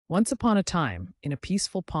Once upon a time, in a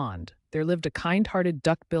peaceful pond, there lived a kind-hearted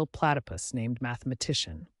duck-bill platypus named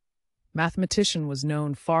Mathematician. Mathematician was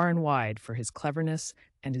known far and wide for his cleverness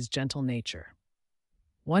and his gentle nature.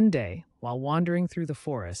 One day, while wandering through the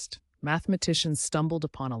forest, Mathematician stumbled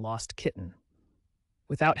upon a lost kitten.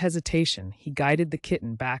 Without hesitation, he guided the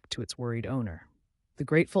kitten back to its worried owner. The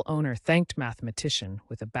grateful owner thanked Mathematician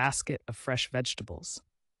with a basket of fresh vegetables.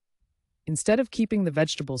 Instead of keeping the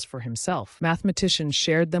vegetables for himself, Mathematician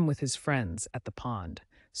shared them with his friends at the pond,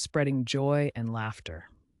 spreading joy and laughter.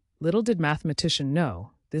 Little did Mathematician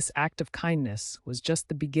know, this act of kindness was just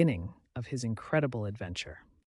the beginning of his incredible adventure.